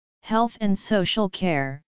Health and social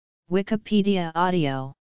care, Wikipedia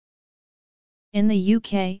audio. In the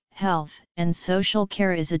UK, health and social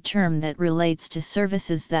care is a term that relates to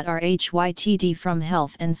services that are HYTD from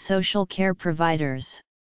health and social care providers.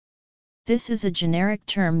 This is a generic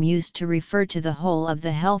term used to refer to the whole of the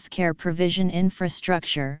healthcare provision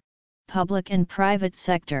infrastructure, public and private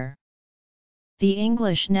sector. The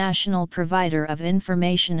English national provider of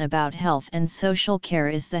information about health and social care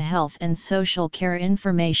is the Health and Social Care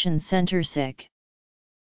Information Centre.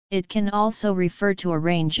 It can also refer to a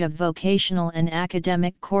range of vocational and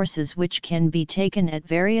academic courses which can be taken at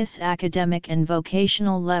various academic and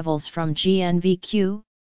vocational levels from GNVQ,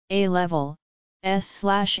 A-level,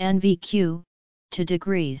 S/NVQ, to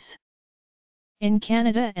degrees. In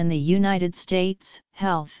Canada and the United States,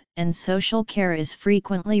 health and social care is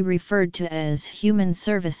frequently referred to as human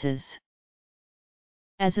services.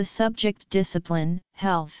 As a subject discipline,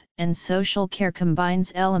 health and social care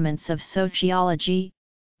combines elements of sociology,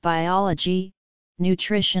 biology,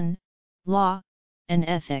 nutrition, law, and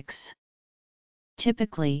ethics.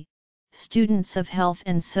 Typically, students of health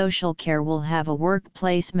and social care will have a work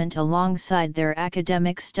placement alongside their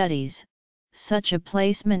academic studies. Such a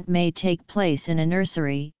placement may take place in a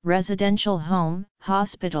nursery, residential home,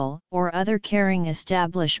 hospital, or other caring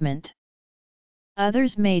establishment.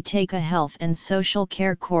 Others may take a health and social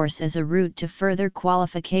care course as a route to further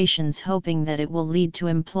qualifications, hoping that it will lead to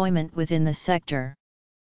employment within the sector.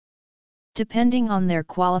 Depending on their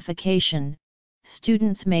qualification,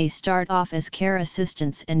 students may start off as care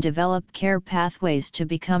assistants and develop care pathways to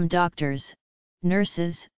become doctors,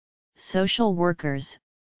 nurses, social workers,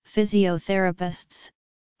 physiotherapists,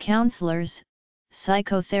 counselors,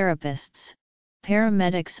 psychotherapists,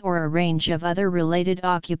 paramedics, or a range of other related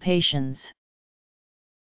occupations.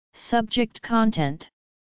 Subject content.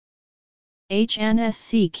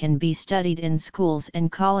 HNSC can be studied in schools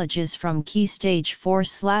and colleges from Key Stage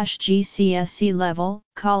 4/GCSE level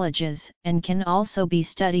colleges, and can also be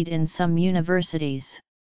studied in some universities.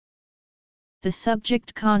 The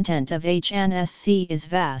subject content of HNSC is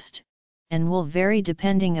vast, and will vary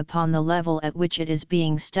depending upon the level at which it is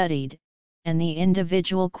being studied, and the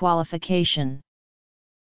individual qualification.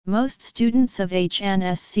 Most students of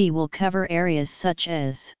HNSC will cover areas such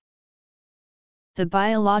as: the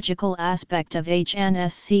biological aspect of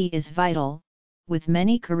HNSC is vital. With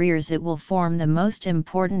many careers, it will form the most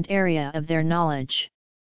important area of their knowledge.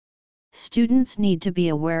 Students need to be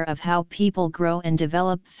aware of how people grow and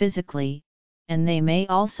develop physically, and they may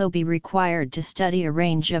also be required to study a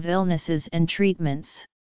range of illnesses and treatments.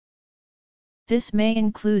 This may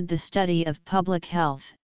include the study of public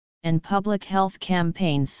health, and public health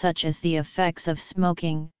campaigns such as the effects of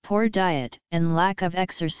smoking, poor diet, and lack of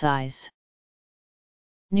exercise.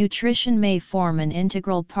 Nutrition may form an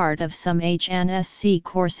integral part of some HNSC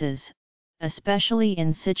courses, especially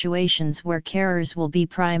in situations where carers will be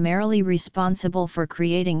primarily responsible for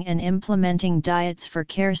creating and implementing diets for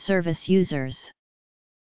care service users.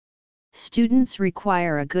 Students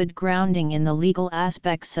require a good grounding in the legal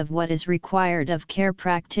aspects of what is required of care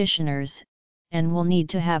practitioners, and will need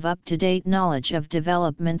to have up-to-date knowledge of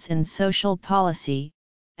developments in social policy,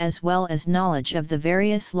 as well as knowledge of the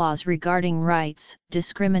various laws regarding rights,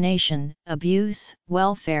 discrimination, abuse,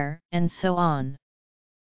 welfare, and so on.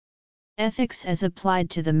 Ethics as applied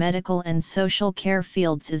to the medical and social care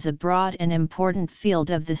fields is a broad and important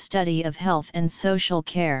field of the study of health and social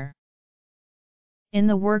care. In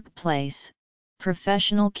the workplace,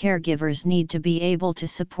 professional caregivers need to be able to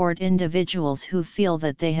support individuals who feel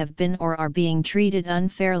that they have been or are being treated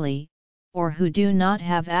unfairly, or who do not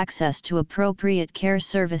have access to appropriate care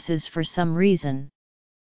services for some reason.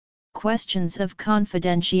 Questions of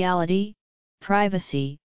confidentiality,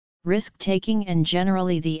 privacy, risk-taking, and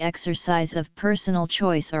generally the exercise of personal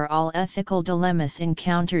choice are all ethical dilemmas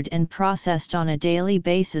encountered and processed on a daily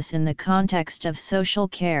basis in the context of social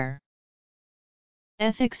care.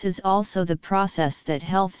 Ethics is also the process that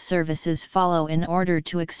health services follow in order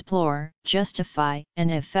to explore, justify,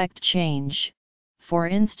 and effect change. For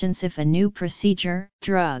instance, if a new procedure,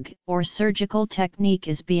 drug, or surgical technique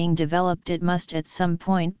is being developed, it must at some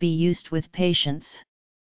point be used with patients.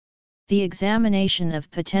 The examination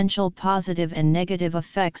of potential positive and negative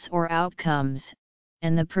effects or outcomes,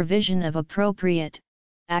 and the provision of appropriate,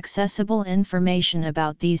 accessible information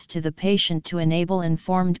about these to the patient to enable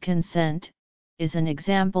informed consent, is an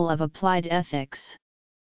example of applied ethics.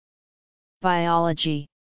 Biology.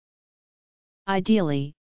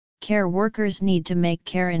 Ideally, care workers need to make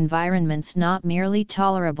care environments not merely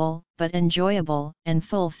tolerable, but enjoyable and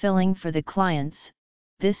fulfilling for the clients.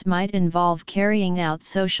 This might involve carrying out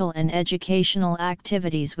social and educational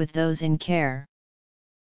activities with those in care.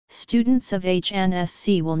 Students of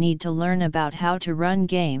HNSC will need to learn about how to run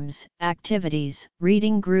games, activities,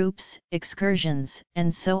 reading groups, excursions,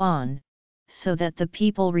 and so on, so that the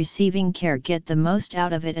people receiving care get the most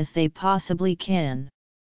out of it as they possibly can.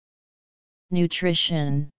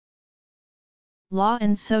 Nutrition. Law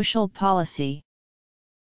and social policy.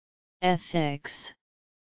 Ethics.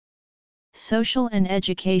 Social and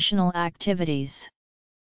educational activities.